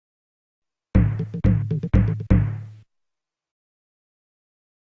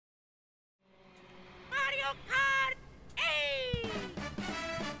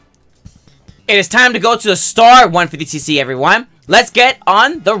It is time to go to the Star 150cc, everyone. Let's get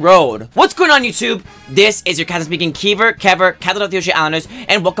on the road. What's going on, YouTube? This is your Captain Speaking Kever, Captain of the Ocean Islanders,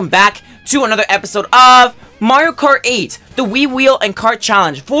 and welcome back to another episode of Mario Kart 8, the Wii Wheel and Kart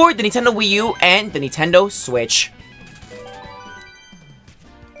Challenge for the Nintendo Wii U and the Nintendo Switch.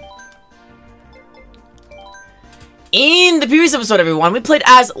 In the previous episode, everyone, we played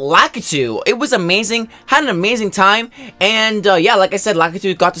as Lakitu. It was amazing, had an amazing time, and yeah, like I said,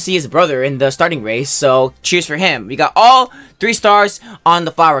 Lakitu got to see his brother in the starting race, so cheers for him. We got all 3 stars on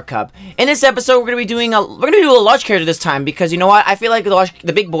the Flower Cup. In this episode, we're gonna do a large character this time, because you know what? I feel like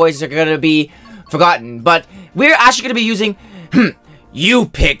the big boys are gonna be forgotten, but we're actually gonna be using, you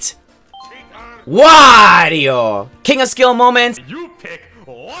picked Wario! King of Skill moments. You pick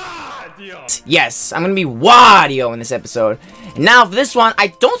Wario! Yes, I'm gonna be Wario in this episode. And now for this one, I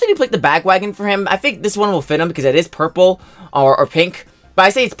don't think we picked the Bagwagon for him. I think this one will fit him because it is purple or pink. But I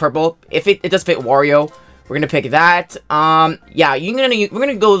say it's purple. If it does fit Wario, we're gonna pick that. Yeah, we're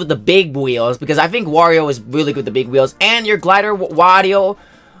gonna go with the big wheels because I think Wario is really good with the big wheels. And your glider Wario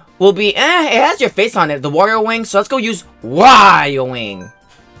will be, it has your face on it, the Wario wing. So let's go use Wario wing.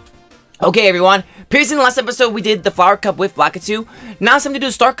 Okay, everyone. Previously in the last episode, we did the Flower Cup with Lakitu. Now it's time to do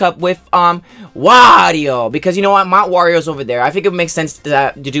the Star Cup with, Wario. Because, you know what? Mount Wario's over there. I think it makes sense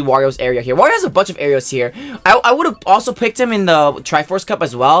to do Wario's area here. Wario has a bunch of areas here. I would have also picked him in the Triforce Cup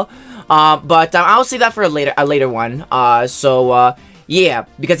as well. But I'll save that for a later one. Yeah.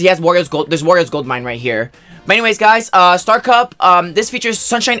 Because he has Wario's Gold. There's Wario's Gold Mine right here. But anyways, guys, Star Cup, this features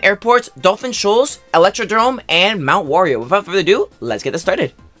Sunshine Airport, Dolphin Shoals, Electrodrome, and Mount Wario. Without further ado, let's get this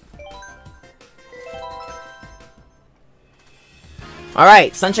started.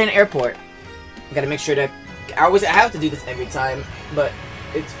 Alright, Sunshine Airport. I gotta make sure to... I have to do this every time, but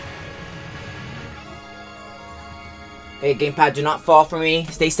it's... Hey, gamepad, do not fall for me.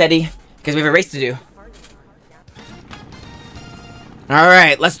 Stay steady, because we have a race to do.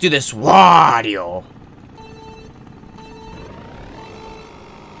 Alright, let's do this. Wario!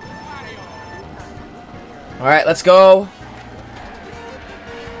 Alright, let's go.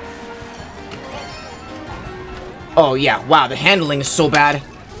 Oh, yeah. Wow, the handling is so bad.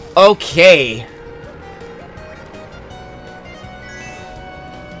 Okay.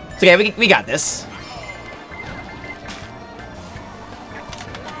 It's okay, we got this.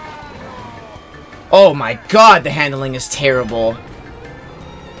 Oh my god, the handling is terrible.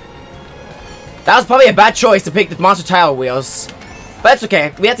 That was probably a bad choice to pick the Monster Tile wheels. But that's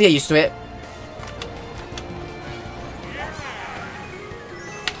okay. We have to get used to it.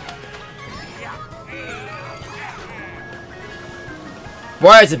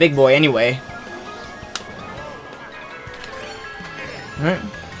 Wario's a big boy anyway. Alright.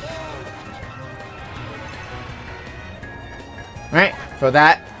 Alright, throw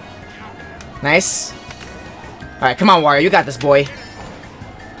that. Nice. Alright, come on, Wario, you got this, boy.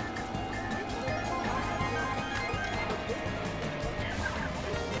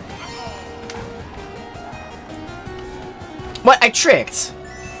 What? I tricked.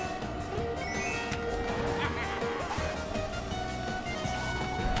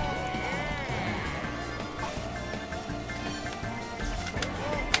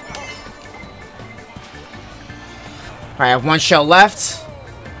 I have 1 shell left.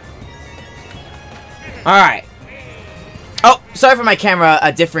 Alright. Oh, sorry for my camera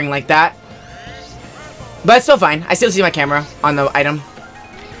differing like that. But it's still fine. I still see my camera on the item.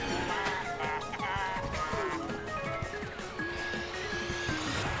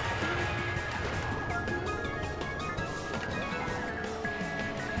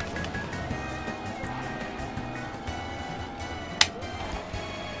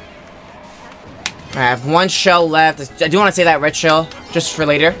 I have 1 shell left. I do want to save that red shell just for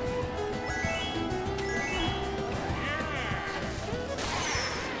later.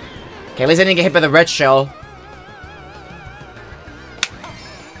 Okay, at least I didn't get hit by the red shell.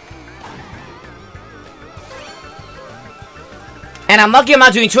 And I'm lucky I'm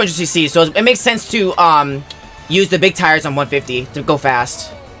not doing 200cc, so it makes sense to use the big tires on 150 to go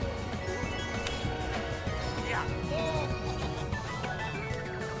fast.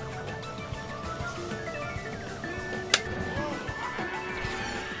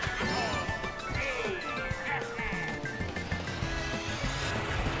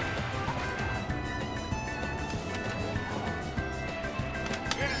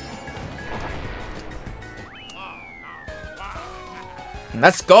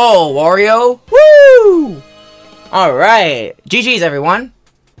 Let's go, Wario! Woo! Alright. GG's, everyone.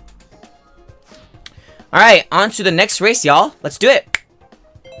 Alright, on to the next race, y'all. Let's do it.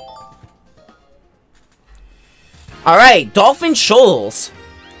 Alright, Dolphin Shoals.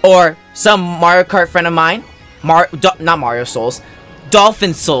 Or some Mario Kart friend of mine. Not Mario Souls.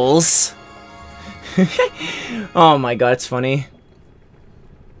 Dolphin Souls. Oh my god, it's funny.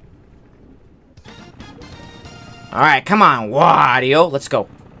 Alright, come on, Wario. Let's go.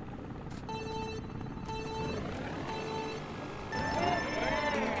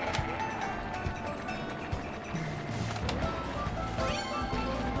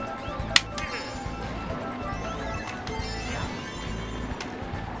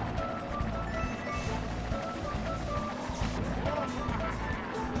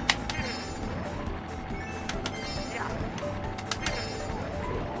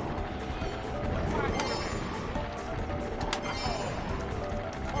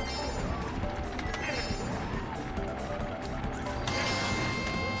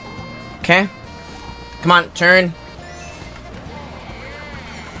 Okay. Come on, turn.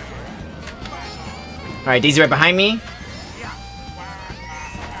 Alright, Daisy right behind me.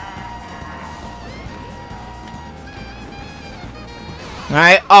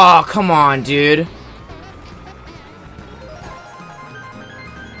 Alright. Oh, come on, dude.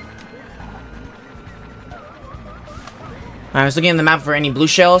 I was looking at the map for any blue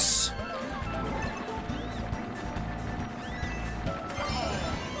shells.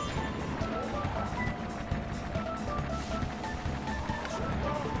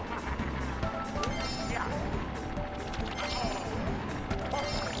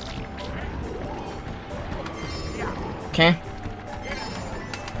 Okay.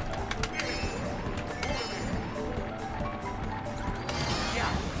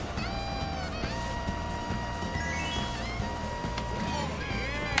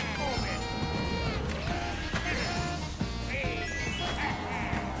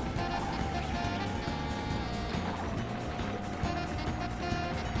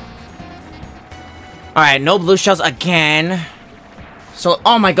 Alright, no blue shells again. So,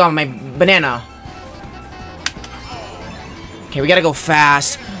 oh my god, my banana. Okay, we gotta go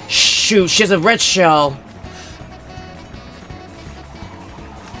fast. Shoot, she has a red shell.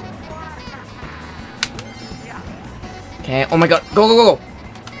 Okay, oh my god. Go, go, go,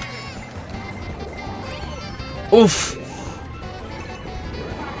 go. Oof.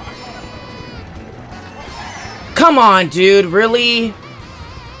 Come on, dude. Really?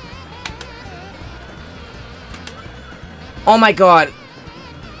 Oh my god.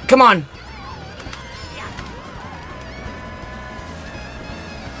 Come on.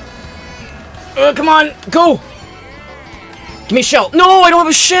 Come on, go! Give me a shell. No, I don't have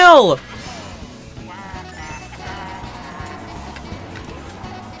a shell!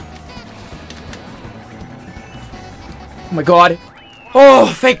 Oh my god.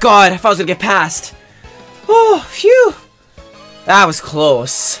 Oh, thank god. I thought I was gonna get past. Oh, phew. That was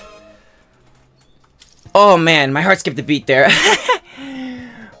close. Oh man, my heart skipped a beat there.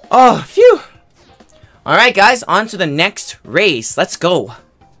 Oh, phew. Alright guys, on to the next race. Let's go.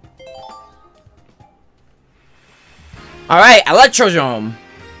 Alright, Electrodrome.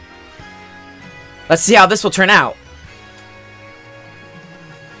 Let's see how this will turn out.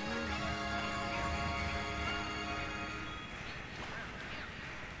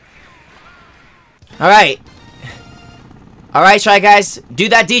 Alright. Alright, try guys. Do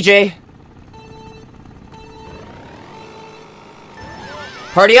that, DJ.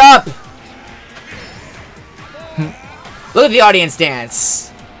 Party up! Look at the audience dance.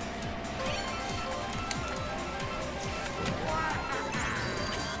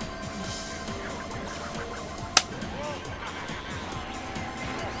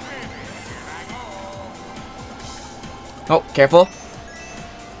 Oh, careful.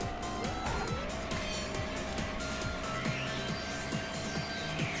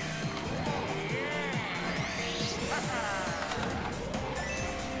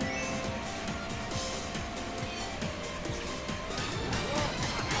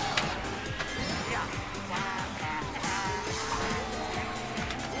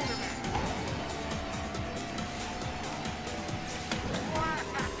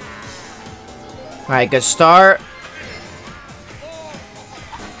 Alright, good start.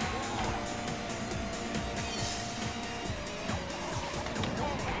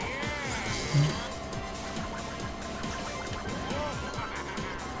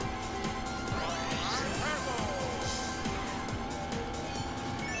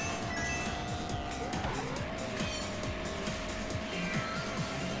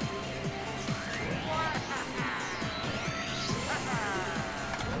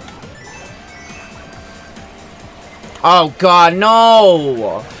 Oh god,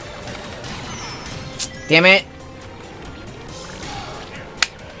 no! Damn it.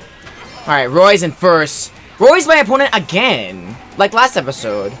 Alright, Roy's in first. Roy's my opponent again. Like last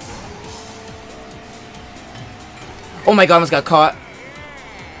episode. Oh my god, I almost got caught.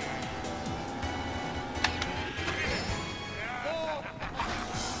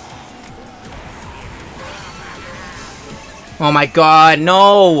 Oh my god,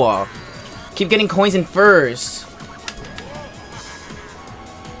 no! Keep getting coins in first.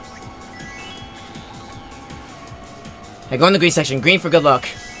 I go in the green section. Green for good luck.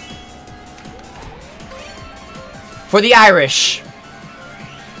 For the Irish.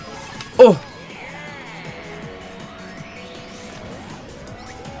 Oh!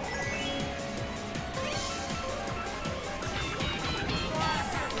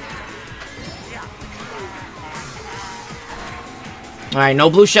 Alright, no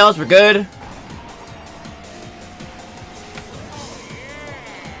blue shells, we're good.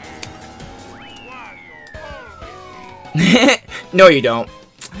 No, you don't.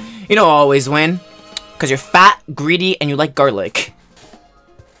 You don't always win. Because you're fat, greedy, and you like garlic.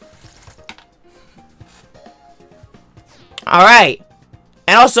 Alright.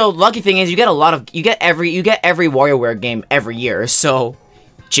 And also, lucky thing is you get every WarioWare game every year, so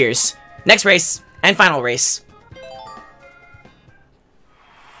cheers. Next race, and final race.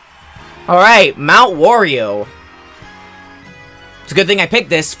 Alright, Mount Wario. It's a good thing I picked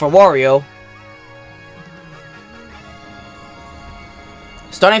this for Wario.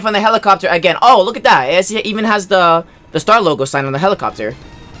 Starting from the helicopter again. Oh, look at that. It even has the star logo sign on the helicopter.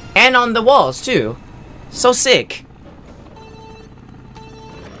 And on the walls, too. So sick.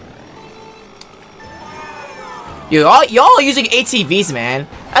 Y'all using ATVs, man.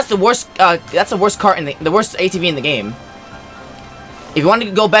 That's the worst cart in the worst ATV in the game. If you want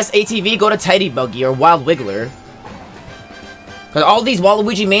to go best ATV, go to Teddy Buggy or Wild Wiggler. Because all these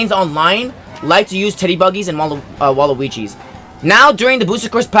Waluigi mains online like to use Teddy Buggies and Waluigis. Now, during the Booster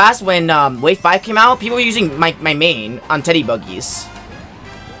Course Pass, when Wave 5 came out, people were using my main on Teddy Buggies.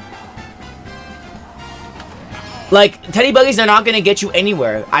 Like, Teddy Buggies are not going to get you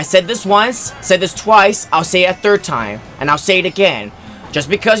anywhere. I said this once, said this twice, I'll say it a third time, and I'll say it again. Just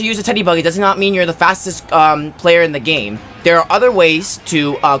because you use a Teddy Buggy does not mean you're the fastest player in the game. There are other ways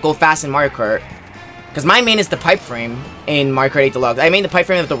to go fast in Mario Kart. Because my main is the pipe frame in Mario Kart 8 Deluxe. I made the pipe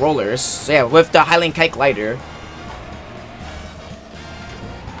frame with the rollers. So yeah, with the Highland Kite Glider.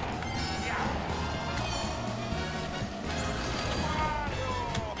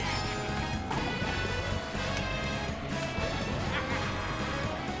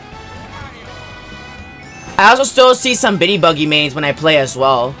 I also still see some Bitty Buggy mains when I play as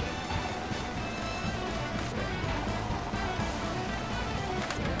well.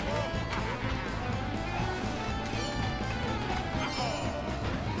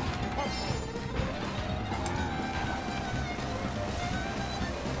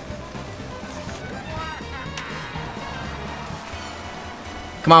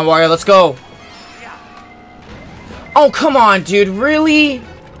 Come on, Wario, let's go. Oh, come on, dude, really?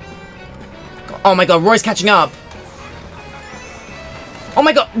 Oh my god, Roy's catching up. Oh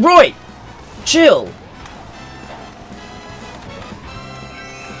my god, Roy! Chill.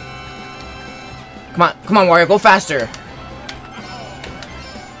 Come on, Wario, go faster.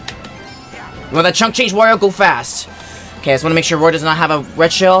 You want that chunk change, Wario? Go fast. Okay, I just want to make sure Roy does not have a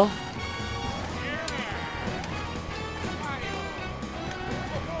red shell.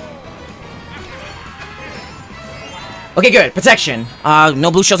 Okay, good. Protection. No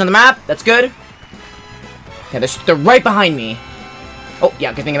blue shells on the map. That's good. Okay, they're right behind me. Oh,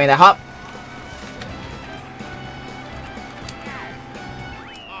 yeah, good thing I made that hop.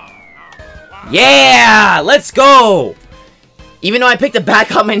 Yeah! Let's go! Even though I picked a bad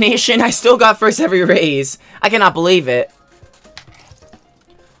combination, I still got first every race. I cannot believe it.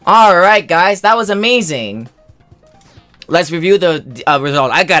 Alright, guys. That was amazing. Let's review the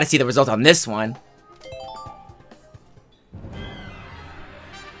result. I gotta see the result on this one.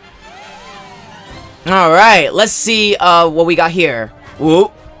 Alright, let's see what we got here.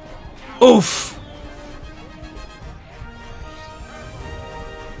 Ooh. Oof.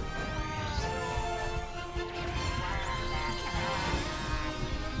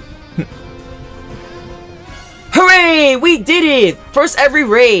 Hooray! We did it! First every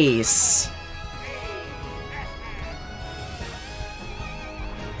race.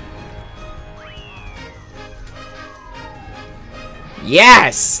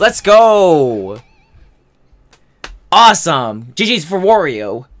 Yes! Let's go! Awesome! GG's for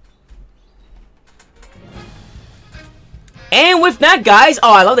Wario. And with that, guys,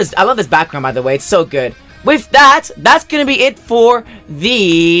 oh, I love this background, by the way. It's so good. With that, that's gonna be it for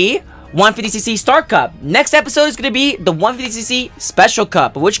the 150cc Star Cup. Next episode is going to be the 150cc Special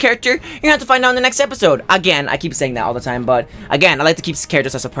Cup. But which character, you're going to have to find out in the next episode. Again, I keep saying that all the time, but again, I like to keep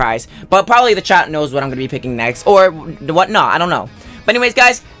characters a surprise. But probably the chat knows what I'm going to be picking next, or what not, I don't know. But anyways,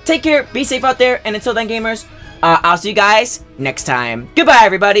 guys, take care, be safe out there, and until then, gamers, I'll see you guys next time. Goodbye,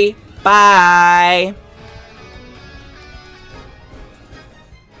 everybody. Bye.